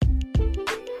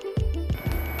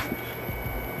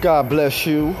God bless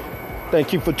you.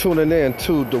 Thank you for tuning in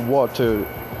to the Walter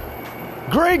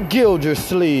Greg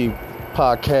Gildersleeve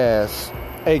podcast,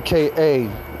 aka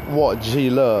Walt G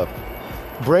Love,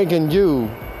 bringing you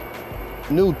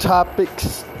new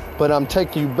topics, but I'm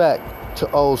taking you back to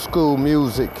old school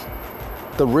music,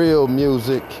 the real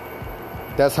music.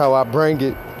 That's how I bring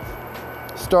it.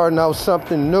 Starting out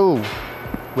something new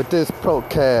with this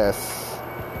podcast.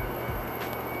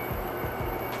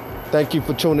 Thank you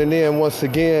for tuning in once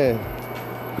again.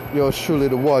 Yours truly,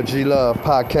 the Walt G Love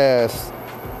podcast,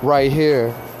 right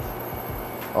here.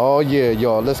 Oh yeah,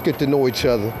 y'all, let's get to know each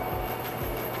other.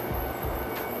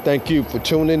 Thank you for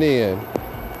tuning in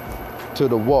to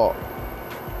the Walt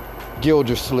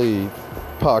Gildersleeve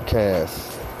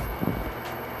podcast.